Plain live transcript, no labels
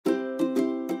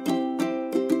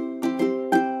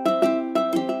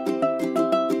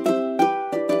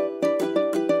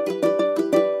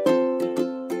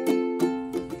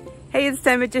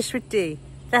Time a Dish with D.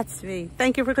 That's me.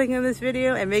 Thank you for clicking on this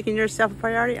video and making yourself a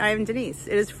priority. I am Denise.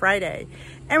 It is Friday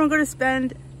and we're going to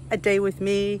spend a day with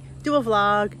me, do a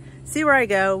vlog, see where I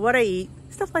go, what I eat,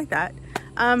 stuff like that.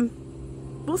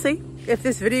 We'll see. If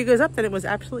this video goes up, then it was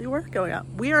absolutely worth going up.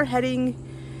 We are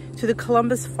heading to the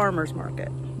Columbus Farmers Market,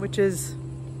 which is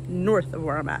north of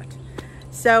where I'm at.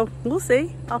 So we'll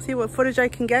see. I'll see what footage I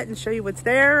can get and show you what's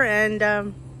there,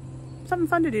 and something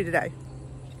fun to do today.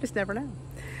 You just never know.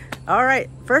 All right,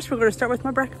 first we're going to start with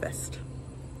my breakfast.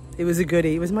 It was a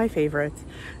goodie. It was my favorite.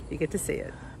 You get to see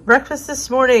it. Breakfast this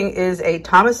morning is a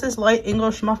Thomas's Light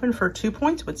English muffin for 2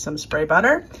 points with some spray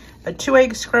butter, a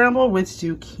 2-egg scramble with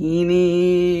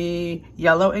zucchini,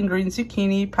 yellow and green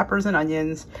zucchini, peppers and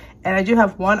onions, and I do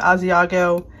have one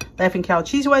Asiago Laughing Cow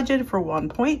cheese wedge for 1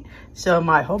 point, so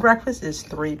my whole breakfast is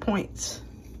 3 points.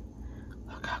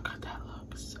 Look how good that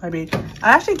looks. I mean,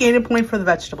 I actually gained a point for the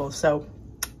vegetables, so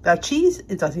that cheese,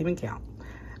 it doesn't even count.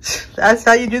 That's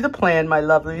how you do the plan, my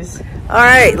lovelies. All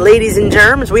right, ladies and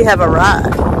germs, we have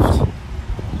arrived.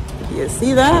 You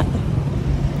see that?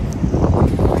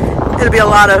 It'll be a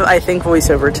lot of, I think,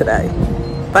 voiceover today.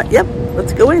 But yep,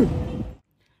 let's go in.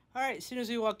 All right, as soon as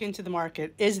we walk into the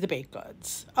market is the baked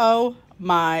goods. Oh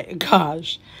my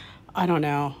gosh. I don't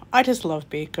know. I just love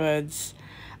baked goods.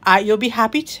 You'll be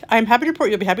happy. I'm happy to report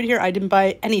you'll be happy to hear I didn't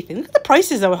buy anything. Look at the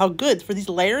prices, though, how good for these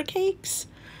layer cakes.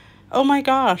 Oh my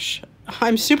gosh.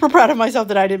 I'm super proud of myself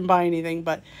that I didn't buy anything,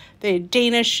 but they had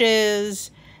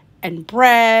danishes and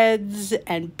breads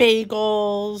and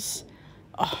bagels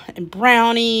and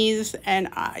brownies, and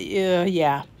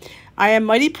yeah. I am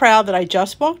mighty proud that I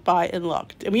just walked by and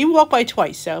looked. And we walked by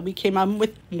twice, so we came on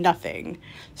with nothing.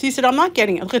 So he said, I'm not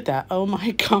getting it. Look at that. Oh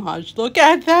my gosh, look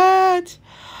at that.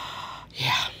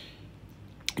 Yeah.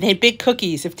 They had big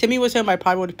cookies. If Timmy was home, I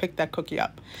probably would have picked that cookie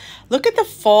up. Look at the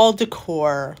fall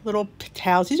decor. Little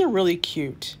towels. These are really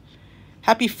cute.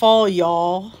 Happy fall,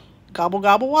 y'all. Gobble,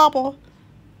 gobble, wobble.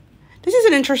 This is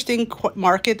an interesting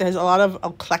market that has a lot of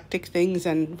eclectic things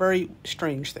and very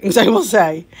strange things, I will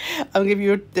say. I'll give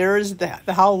you, there's the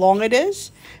how long it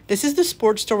is. This is the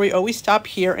sports store. We always stop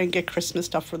here and get Christmas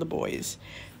stuff for the boys.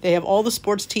 They have all the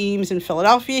sports teams in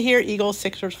Philadelphia here, Eagles,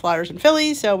 Sixers, Flyers, and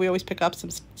Phillies. So we always pick up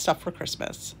some stuff for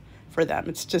Christmas for them.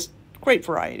 It's just great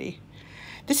variety.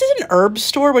 This is an herb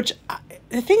store, which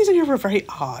the things in here were very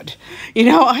odd. You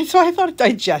know, so I thought it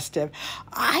digestive.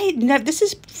 This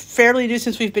is fairly new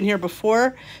since we've been here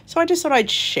before. So I just thought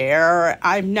I'd share.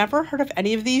 I've never heard of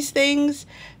any of these things.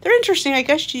 They're interesting. I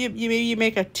guess maybe you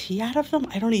make a tea out of them.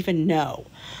 I don't even know.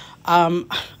 I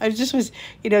just was,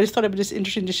 just thought it was just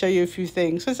interesting to show you a few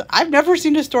things. Because I've never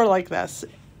seen a store like this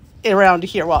around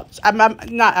here. Well, I'm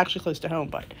not actually close to home,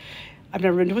 but I've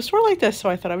never been to a store like this. So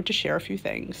I thought I would just share a few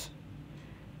things.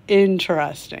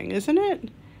 Interesting, isn't it?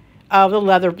 The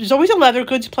leather. There's always a leather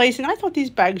goods place, and I thought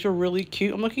these bags were really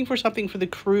cute. I'm looking for something for the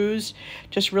cruise,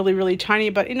 just really, really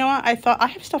tiny. But you know what? I thought I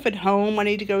have stuff at home I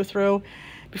need to go through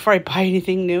before I buy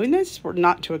anything new. And these were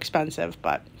not too expensive,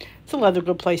 but it's a leather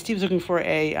good place. Steve's looking for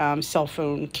a cell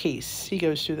phone case. He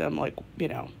goes through them like,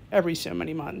 every so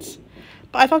many months.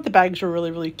 But I thought the bags were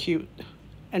really, really cute,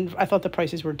 and I thought the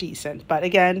prices were decent. But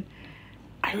again,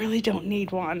 I really don't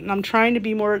need one. And I'm trying to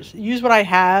be use what I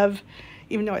have,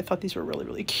 even though I thought these were really,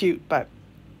 really cute. But,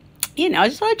 I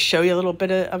just thought I'd show you a little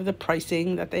bit of the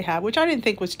pricing that they have, which I didn't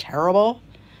think was terrible.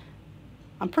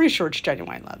 I'm pretty sure it's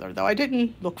genuine leather, though I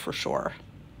didn't look for sure.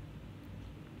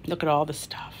 Look at all the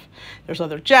stuff. There's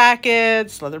leather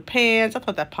jackets, leather pants. I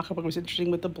thought that pocketbook was interesting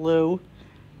with the blue.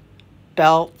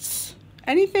 Belts.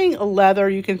 Anything leather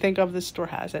you can think of, this store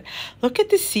has it. Look at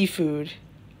the seafood.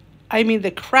 I mean,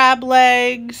 the crab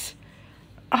legs,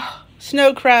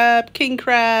 snow crab, king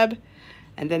crab,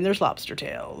 and then there's lobster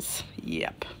tails.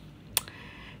 Yep.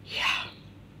 Yeah.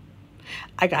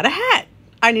 I got a hat.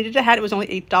 I needed a hat. It was only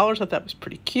 $8. I thought that was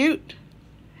pretty cute.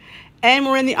 And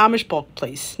we're in the Amish bulk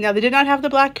place. Now, they did not have the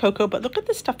black cocoa, but look at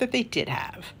the stuff that they did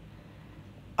have.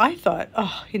 I thought,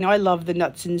 I love the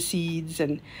nuts and seeds,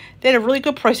 and they had a really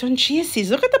good price on chia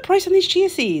seeds. Look at the price on these chia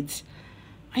seeds.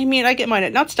 I mean, I get mine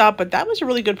at Nutstop, but that was a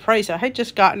really good price. I had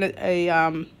just gotten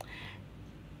an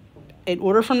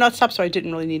order from Nutstop, so I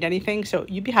didn't really need anything. So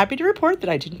you'd be happy to report that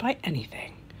I didn't buy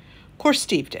anything. Of course,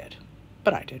 Steve did,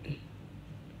 but I didn't.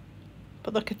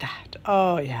 But look at that.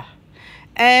 Oh, yeah.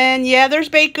 And, yeah, there's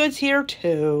baked goods here,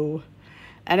 too.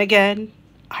 And, again,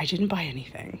 I didn't buy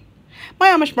anything. My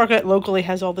Amish market locally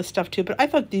has all this stuff too, but I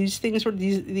thought these things were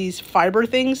these fiber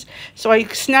things. So I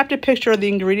snapped a picture of the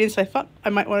ingredients. I thought I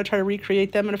might want to try to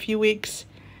recreate them in a few weeks.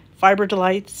 Fiber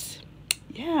Delights.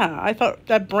 Yeah, I thought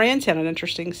that brand sounded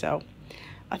interesting, so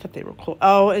I thought they were cool.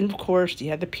 Oh, and of course,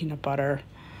 yeah, the peanut butter.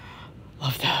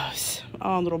 Love those.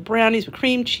 Oh, little brownies with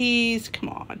cream cheese. Come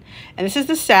on. And this is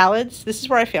the salads. This is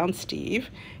where I found Steve.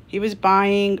 He was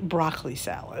buying broccoli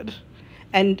salad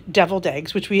and deviled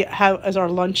eggs, which we have as our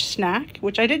lunch snack,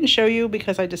 which I didn't show you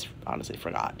because I just honestly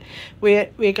forgot.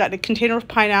 We got a container of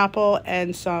pineapple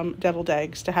and some deviled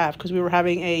eggs to have because we were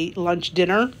having a lunch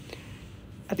dinner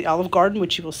at the Olive Garden,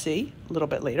 which you will see a little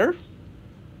bit later.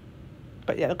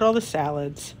 But yeah, look at all the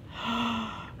salads.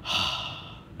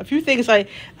 A few things I'm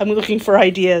looking for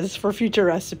ideas for future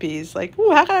recipes. Like,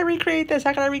 ooh, how can I recreate this?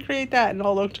 How can I recreate that? And it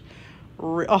all looked,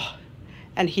 oh.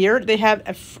 And here they have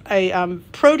a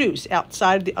produce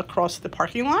outside across the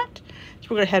parking lot. So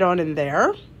we're going to head on in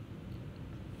there.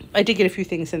 I did get a few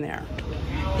things in there.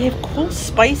 They have cool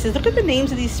spices. Look at the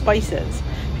names of these spices.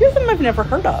 A few of them I've never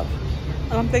heard of.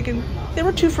 And I'm thinking, they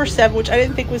were 2 for $7, which I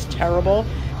didn't think was terrible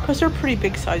because they're pretty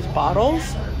big size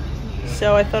bottles.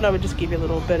 So I thought I would just give you a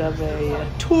little bit of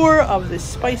a tour of the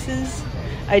spices.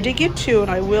 I did get 2,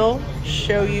 and I will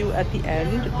show you at the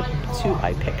end the 2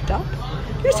 I picked up.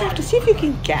 You just have to see if you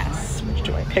can guess which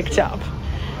 2 I picked up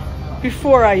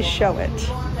before I show it.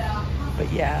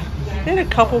 But yeah, they had a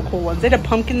couple cool ones. They had a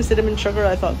pumpkin cinnamon sugar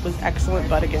I thought was excellent,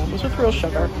 but again, it was with real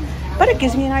sugar. But it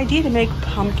gives me an idea to make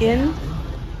pumpkin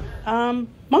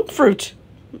monk fruit.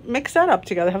 Mix that up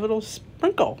together, have a little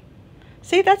sprinkle.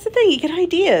 See, that's the thing, you get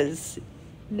ideas.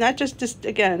 Not just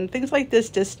again, things like this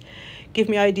just give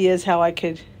me ideas how I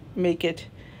could make it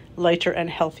lighter and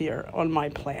healthier on my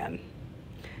plan.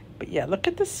 But yeah, look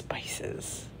at the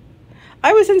spices.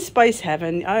 I was in spice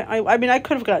heaven. I mean, I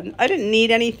could have gotten, I didn't need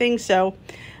anything, so,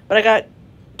 but I got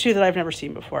 2 that I've never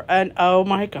seen before. And oh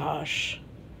my gosh,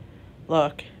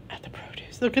 look at the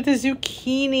produce. Look at the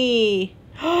zucchini.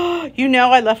 You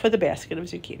know, I left with a basket of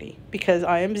zucchini because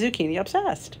I am zucchini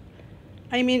obsessed.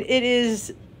 I mean, it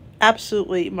is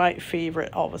absolutely my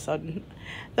favorite all of a sudden.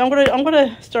 I'm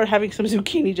gonna start having some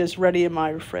zucchini just ready in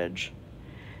my fridge.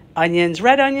 Onions,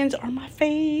 red onions are my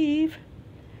fave.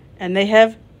 And they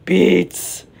have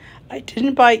beets. I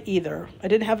didn't buy either. I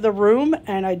didn't have the room,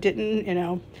 and I didn't, you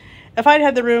know, if I'd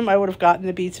had the room, I would have gotten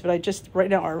the beets, but I just, right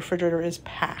now our refrigerator is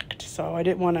packed. So I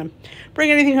didn't want to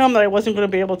bring anything home that I wasn't going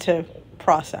to be able to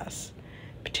process.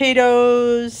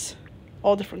 Potatoes,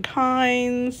 all different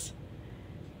kinds.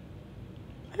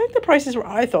 I think the prices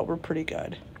I thought were pretty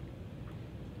good.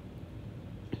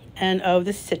 And oh,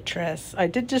 the citrus. I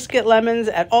did just get lemons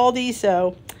at Aldi,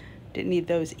 so didn't need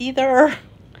those either.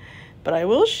 But I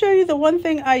will show you the one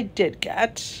thing I did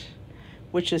get,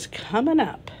 which is coming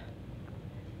up.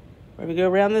 Where we go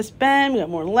around this bend, we got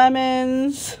more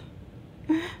lemons.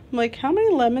 I'm like, how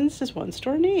many lemons does one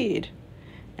store need?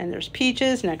 And there's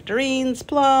peaches, nectarines,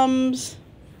 plums.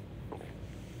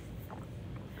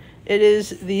 It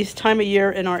is this time of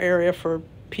year in our area for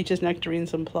peaches,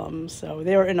 nectarines, and plums. So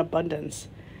they are in abundance.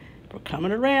 We're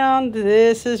coming around.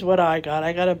 This is what I got.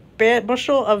 I got a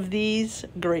bushel of these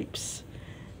grapes.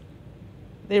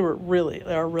 They are really,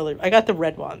 I got the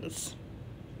red ones.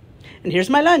 And here's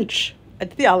my lunch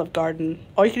at the Olive Garden.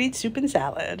 All you can eat soup and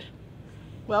salad.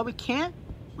 Well, we can't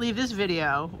leave this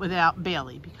video without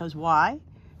Bailey because why?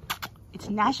 It's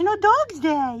National Dogs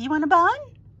Day. You want a bun?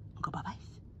 Go bye-bye.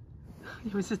 He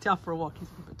was just out for a walk. He's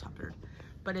a little bit tired.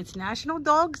 But it's National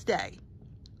Dogs Day.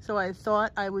 So I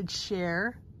thought I would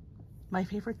share my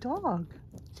favorite dog.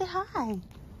 Say hi.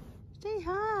 Say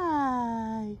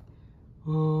hi.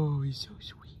 Oh, he's so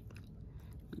sweet.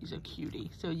 He's a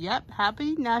cutie. So, yep,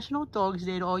 happy National Dogs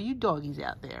Day to all you doggies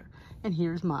out there. And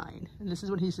here's mine. And this is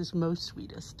when he's his most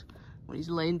sweetest. When he's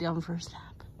laying down for a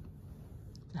nap.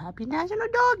 So happy National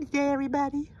Dogs Day,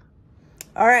 everybody.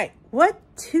 All right, what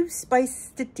 2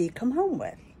 spices did Dee come home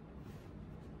with?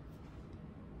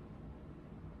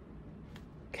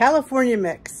 California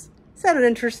mix. Sounded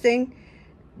interesting.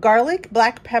 Garlic,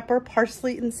 black pepper,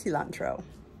 parsley, and cilantro.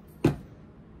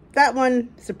 That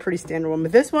one is a pretty standard one,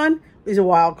 but this one is a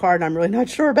wild card and I'm really not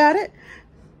sure about it.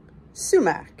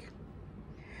 Sumac.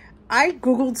 I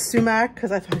Googled sumac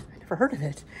because I thought I never heard of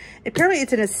it. Apparently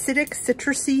it's an acidic,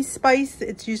 citrusy spice.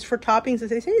 It's used for toppings.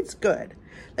 They say it's good.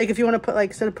 Like if you want to put, like,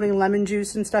 instead of putting lemon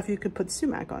juice and stuff, you could put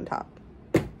sumac on top.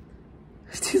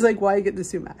 She's like, why you get the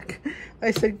sumac?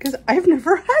 I said, because I've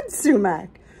never had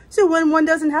sumac. So when one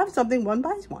doesn't have something, one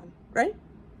buys one, right?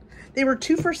 They were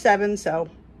 2 for $7, so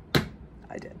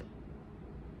I did.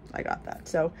 I got that.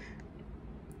 So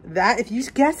that, if you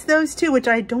guessed those 2, which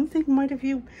I don't think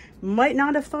you might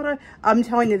not have thought of, I'm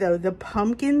telling you though, the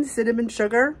pumpkin cinnamon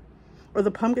sugar, or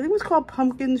the pumpkin, I think it was called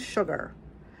pumpkin sugar.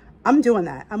 I'm doing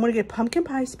that. I'm going to get pumpkin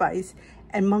pie spice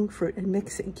and monk fruit and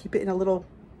mix it and keep it in a little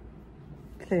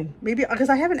thing. Maybe, because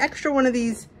I have an extra one of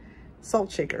these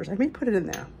salt shakers. I may put it in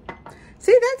there.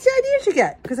 See, that's the idea you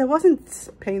get, because I wasn't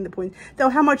paying the points. Though,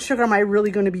 how much sugar am I really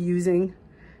going to be using?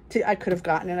 I could have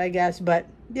gotten it, I guess, but,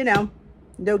 you know,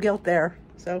 no guilt there.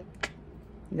 So,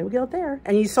 no guilt there.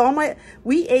 And you saw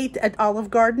we ate at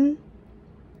Olive Garden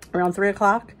around 3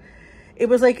 o'clock. It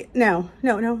was like, no,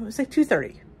 it was like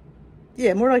 2:30.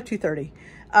 Yeah, more like 2:30.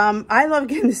 I love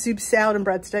getting the soup, salad, and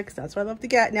breadsticks. That's what I love to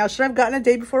get. Now, should I have gotten a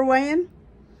day before weigh-in?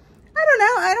 I don't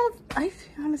know. I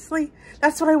honestly,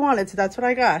 that's what I wanted, so that's what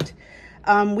I got.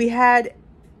 We had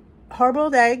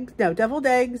deviled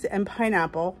eggs and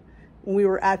pineapple when we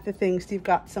were at the thing. Steve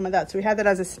got some of that, so we had that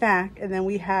as a snack. And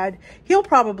then he'll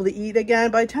probably eat again.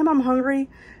 By the time I'm hungry,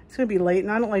 it's gonna be late,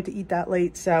 and I don't like to eat that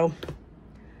late, so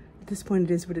at this point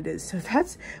it is what it is. So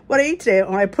that's what I ate today.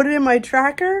 When I put it in my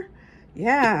tracker,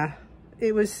 yeah,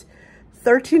 it was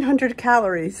 1,300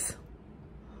 calories.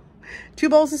 2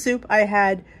 bowls of soup. I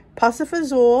had pasta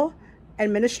fazool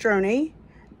and minestrone,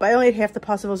 but I only ate half the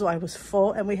pasta fazool. I was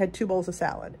full, and we had 2 bowls of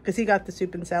salad because he got the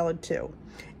soup and salad too.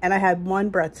 And I had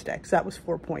 1 breadstick, so that was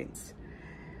 4 points.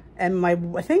 And I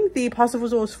think the pasta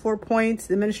fazool is 4 points.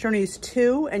 The minestrone is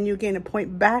 2, and you gain a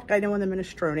point back, I know, on the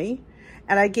minestrone.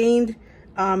 And I gained,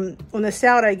 on the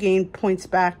salad, I gained points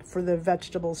back for the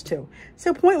vegetables too.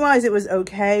 So point-wise, it was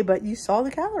okay, but you saw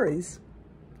the calories.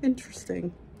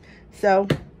 Interesting. So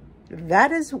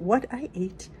that is what I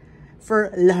ate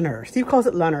for lunner. Steve calls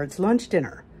it lunner. It's lunch,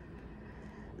 dinner.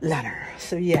 Lunner.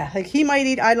 So yeah, like he might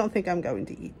eat. I don't think I'm going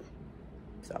to eat.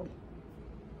 So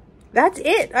that's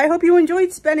it. I hope you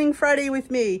enjoyed spending Friday with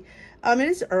me. It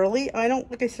is early.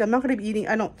 Like I said, I'm not going to be eating.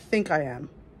 I don't think I am.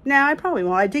 Nah, I probably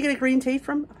won't. I did get a green tea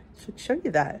I should show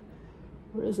you that.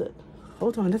 Where is it?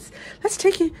 Hold on. Let's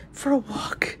take you for a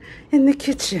walk in the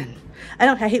kitchen.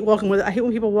 I hate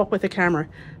when people walk with the camera.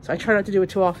 So I try not to do it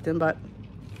too often, but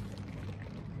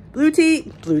blue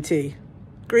tea,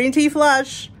 green tea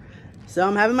flush. So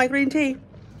I'm having my green tea.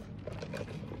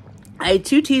 I had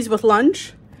 2 teas with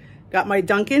lunch. Got my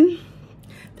Dunkin'.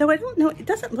 Though I don't know, it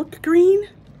doesn't look green.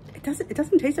 It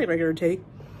doesn't taste like regular tea.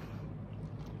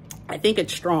 I think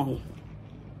it's strong.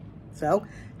 So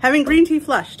having green tea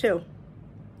flush too.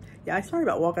 Yeah, I'm sorry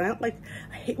about walking.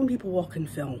 I hate when people walk and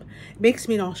film. It makes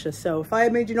me nauseous. So if I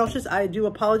made you nauseous, I do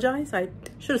apologize. I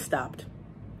should have stopped.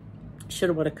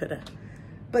 Shoulda, woulda, coulda.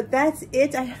 But that's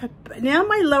it. Now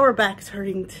my lower back's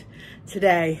hurting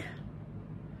today.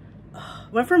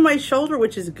 Went from my shoulder,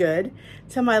 which is good,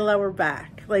 to my lower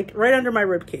back, like right under my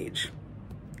rib cage.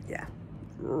 Yeah,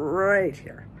 right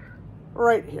here.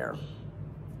 Right here.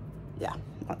 Yeah,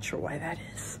 not sure why that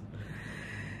is.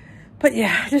 But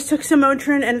yeah, I just took some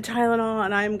Motrin and a Tylenol,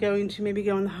 and I'm going to maybe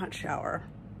go in the hot shower.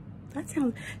 That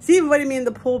sounds... Steve invited me in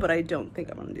the pool, but I don't think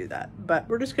I'm going to do that. But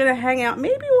we're just going to hang out.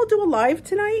 Maybe we'll do a live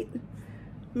tonight.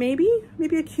 Maybe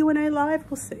a Q&A live.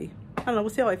 We'll see. I don't know.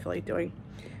 We'll see how I feel like doing.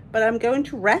 But I'm going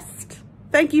to rest.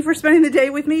 Thank you for spending the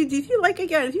day with me. If you like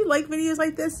videos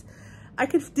like this, I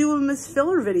could do them as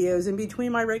filler videos in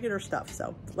between my regular stuff.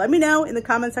 So let me know in the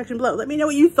comment section below. Let me know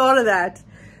what you thought of that.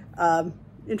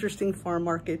 Interesting farm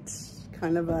market,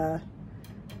 kind of I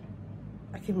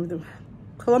can't remember the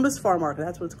Columbus Farm Market,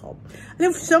 that's what it's called. I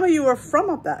know some of you are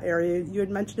from up that area. You had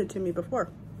mentioned it to me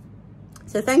before.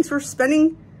 So thanks for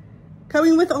coming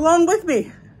along with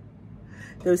me.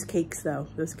 Those cakes though,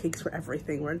 those cakes were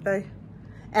everything, weren't they?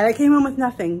 And I came home with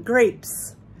nothing.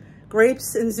 Grapes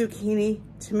and zucchini,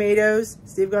 tomatoes.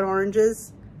 Steve got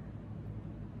oranges.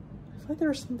 I thought there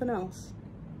was something else.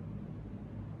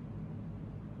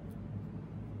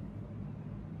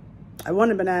 I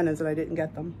wanted bananas and I didn't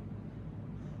get them.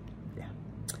 Yeah,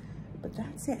 but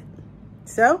that's it.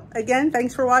 So again,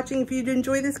 thanks for watching. If you did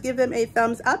enjoy this, give them a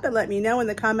thumbs up and let me know in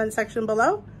the comment section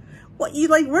below what you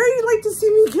like, where you'd like to see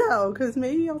me go, because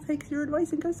maybe I'll take your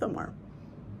advice and go somewhere.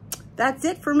 That's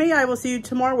it for me. I will see you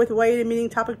tomorrow with Weigh In Meeting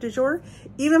Topic du Jour.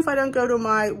 Even if I don't go to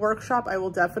my workshop, I will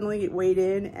definitely wade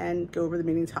in and go over the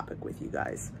meeting topic with you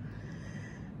guys.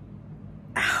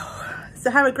 Ow. So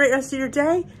have a great rest of your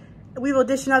day. We will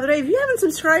dish another day. If you haven't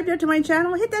subscribed yet to my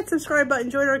channel, hit that subscribe button.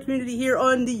 Join our community here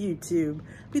on the YouTube.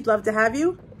 We'd love to have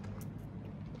you.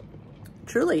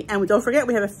 Truly. And don't forget,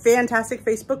 we have a fantastic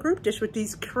Facebook group, Dish with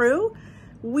Dee's Crew.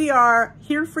 We are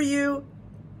here for you.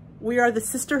 We are the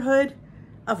sisterhood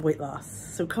of weight loss.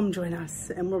 So come join us.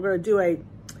 And we're going to do a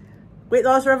weight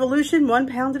loss revolution, 1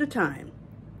 pound at a time.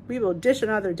 We will dish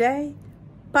another day.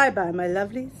 Bye-bye, my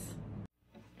lovelies.